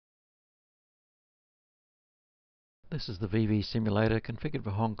This is the VV simulator configured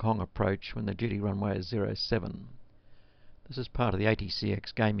for Hong Kong approach when the duty runway is 07. This is part of the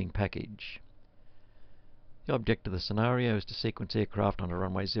ATCX gaming package. The object of the scenario is to sequence aircraft onto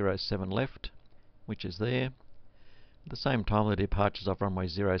runway 07 left, which is there. At the same time, the departures of runway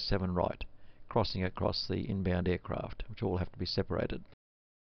 07 right, crossing across the inbound aircraft, which all have to be separated.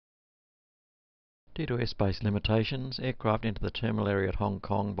 Due to airspace limitations, aircraft enter the terminal area at Hong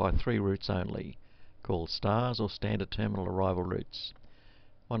Kong by 3 routes only, called STARS or Standard Terminal Arrival Routes.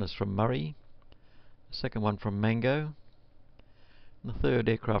 One is from Murray, the second one from Mango, and the third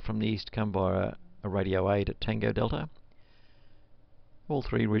aircraft from the east come via a radio aid at Tango Delta. All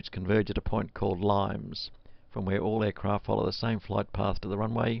 3 routes converge at a point called Limes, from where all aircraft follow the same flight path to the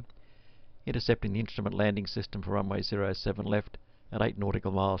runway, intercepting the instrument landing system for runway 07 left at 8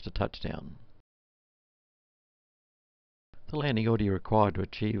 nautical miles to touchdown. The landing order you're required to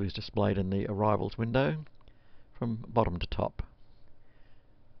achieve is displayed in the arrivals window from bottom to top.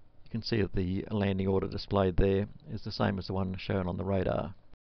 You can see that the landing order displayed there is the same as the one shown on the radar.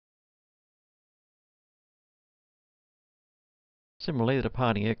 Similarly, the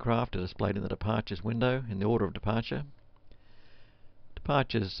departing aircraft are displayed in the departures window in the order of departure.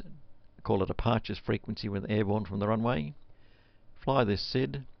 Departures, call a departures frequency when airborne from the runway, fly this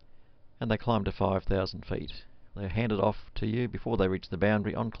SID and they climb to 5,000 feet. They are handed off to you before they reach the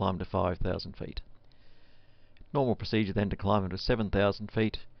boundary on climb to 5,000 feet. Normal procedure then to climb into 7,000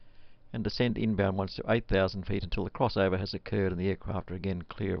 feet and descend inbound once to 8,000 feet until the crossover has occurred and the aircraft are again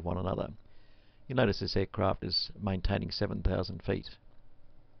clear of one another. You notice this aircraft is maintaining 7,000 feet.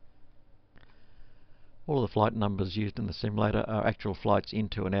 All of the flight numbers used in the simulator are actual flights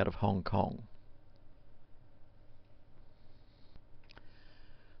into and out of Hong Kong.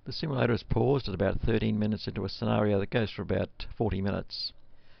 The simulator is paused at about 13 minutes into a scenario that goes for about 40 minutes.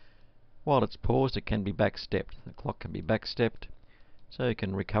 While it's paused, it can be backstepped. The clock can be backstepped, so you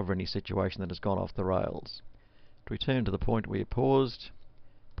can recover any situation that has gone off the rails. To return to the point where you paused,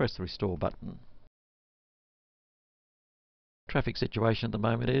 press the restore button. Traffic situation at the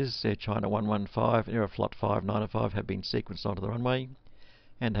moment is Air China 115, Aeroflot 595 have been sequenced onto the runway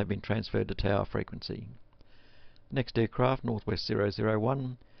and have been transferred to tower frequency. Next aircraft, Northwest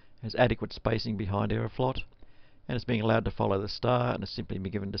 001, has adequate spacing behind Aeroflot and is being allowed to follow the star and has simply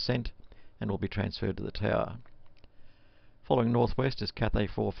been given descent and will be transferred to the tower. Following Northwest is Cathay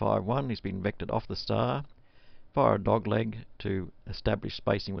 451, who's been vectored off the star via a dogleg to establish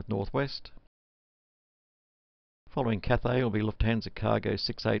spacing with Northwest. Following Cathay will be Lufthansa Cargo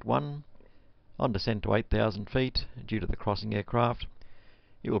 681. On descent to 8,000 feet, due to the crossing aircraft,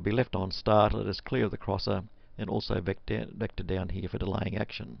 it will be left on star till it is clear of the crosser and also vector down here for delaying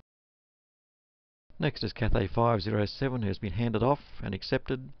action. Next is Cathay 507, who has been handed off and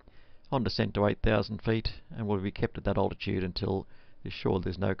accepted on descent to 8,000 feet and will be kept at that altitude until it is sure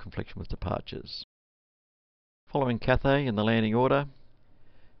there's no confliction with departures. Following Cathay in the landing order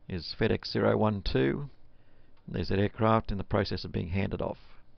is FedEx 012. There's that aircraft in the process of being handed off.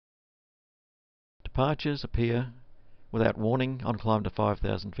 Departures appear without warning on climb to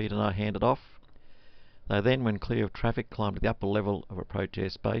 5,000 feet and are handed off. They then, when clear of traffic, climb to the upper level of approach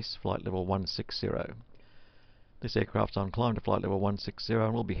airspace, flight level 160. This aircraft's on climb to flight level 160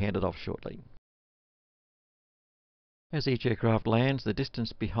 and will be handed off shortly. As each aircraft lands, the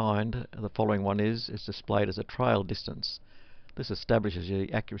distance behind the following one is displayed as a trail distance. This establishes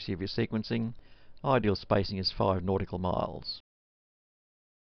the accuracy of your sequencing. Ideal spacing is 5 nautical miles.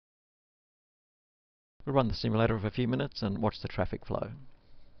 We'll run the simulator for a few minutes and watch the traffic flow.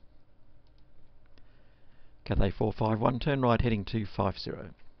 Cathay 451, turn right heading 250.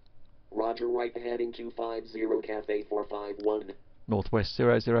 Roger, right heading 250, Cathay 451. Northwest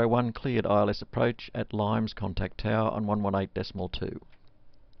 001, cleared ILS approach at Limes, contact tower on 118.2.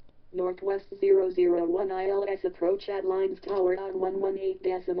 Northwest 001, ILS approach at Limes Tower on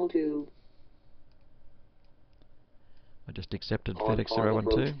 118.2. I just accepted Hong FedEx Kong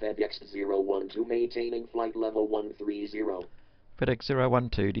 012. approach FedEx 012, maintaining flight level 130.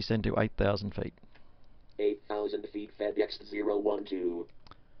 FedEx 012, descend to 8,000 feet. 8,000 feet, FedEx 012.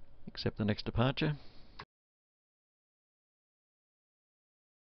 Accept the next departure.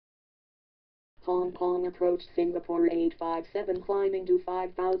 Hong Kong approach Singapore 857, climbing to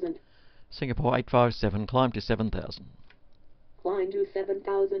 5,000. Singapore 857, climb to 7,000. Climb to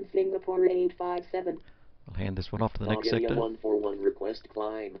 7,000, Singapore 857. I'll hand this one off to the next Bauhinia sector. 141, request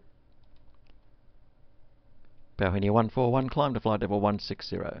climb. Bauhinia 141, climb to flight level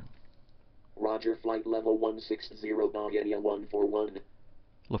 160. Roger, flight level 160, Bauhinia 141.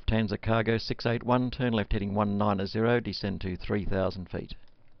 Lufthansa Cargo 681, turn left heading 190, descend to 3,000 feet.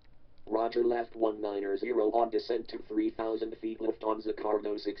 Roger, left 190 on descent to 3,000 feet, Lufthansa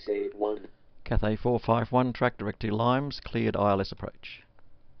cargo 681. Cathay 451, track direct to Limes, cleared ILS approach.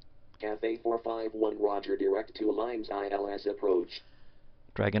 Cathay 451, Roger, direct to Limes ILS approach.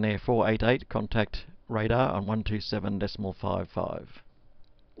 Dragonair 488, contact radar on 127.55.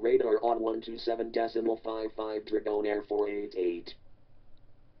 Radar on 127.55, Dragonair 488.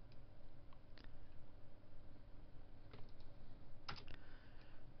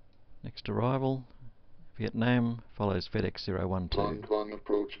 Next arrival, Vietnam, follows FedEx Hong 012. Kong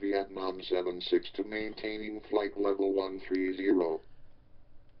approach Vietnam 762, maintaining flight level 130.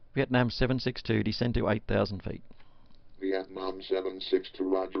 Vietnam 762, descend to 8,000 feet. Vietnam 762,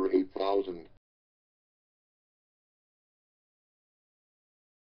 Roger 8,000.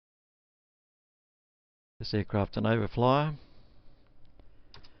 This aircraft's an overflyer.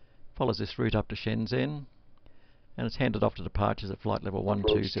 Follows this route up to Shenzhen, and it's handed off to departures at flight level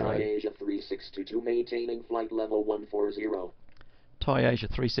Approach 120. Thai Asia 3622, maintaining flight level 140. Thai Asia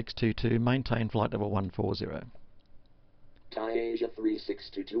 3622, maintain flight level 140. Thai Asia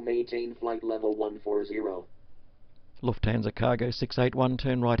 3622, maintain flight level 140. Lufthansa cargo 681,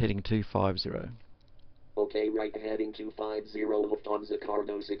 turn right heading 250. Okay, right heading 250, Lufthansa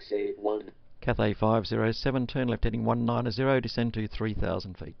cargo 681. Cathay 507, turn left heading 190, descend to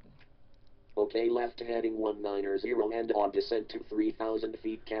 3,000 feet. Okay, left heading 190 and on descent to 3,000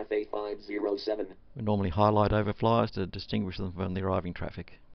 feet, Cathay 507. We normally highlight overflyers to distinguish them from the arriving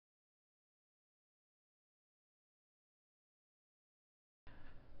traffic.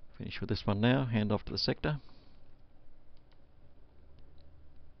 Finish with this one now, hand off to the sector.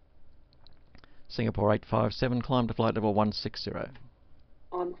 Singapore 857, climb to flight level 160.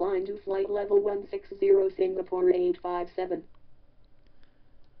 On climb to flight level 160, Singapore 857.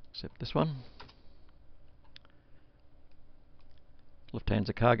 Accept this one.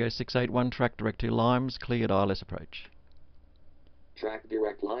 Lufthansa cargo 681, track direct to Limes, cleared ILS approach. Track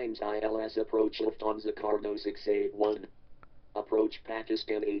direct Limes ILS approach, Lufthansa cargo 681. Approach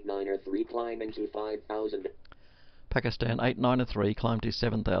Pakistan 893, climbing to 5,000. Pakistan 893, climb to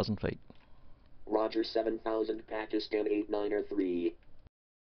 7,000 feet. Roger, 7,000, Pakistan 893.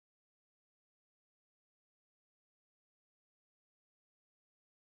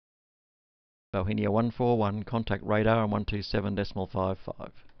 Bauhinia 141, contact radar on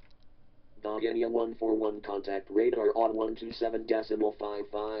 127.55. Bauhinia 141, contact radar on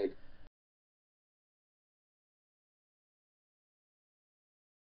 127.55.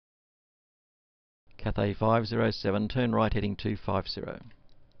 Cathay 507, turn right heading 250.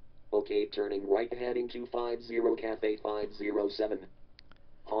 Okay, turning right heading 250, Cathay 507.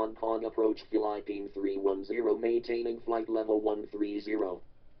 Hong Kong approach Philippine 310, maintaining flight level 130.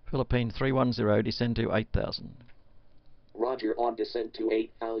 Philippine 310, descend to 8,000. Roger, on descent to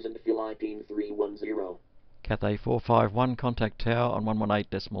 8,000, Philippine 310. Cathay 451, contact tower on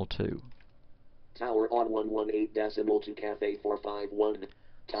 118.2. Tower on 118.2, Cathay 451.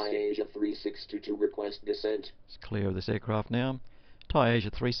 Thai Asia 3622, request descent. It's clear of this aircraft now. Thai Asia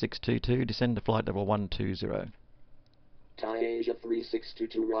 3622, descend to flight level 120. Thai Asia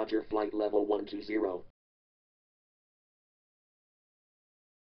 3622, Roger, flight level 120.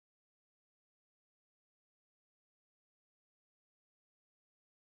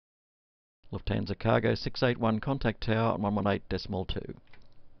 Lufthansa cargo 681, contact tower on 118.2.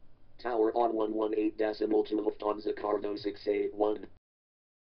 Tower on 118.2, Lufthansa cargo 681.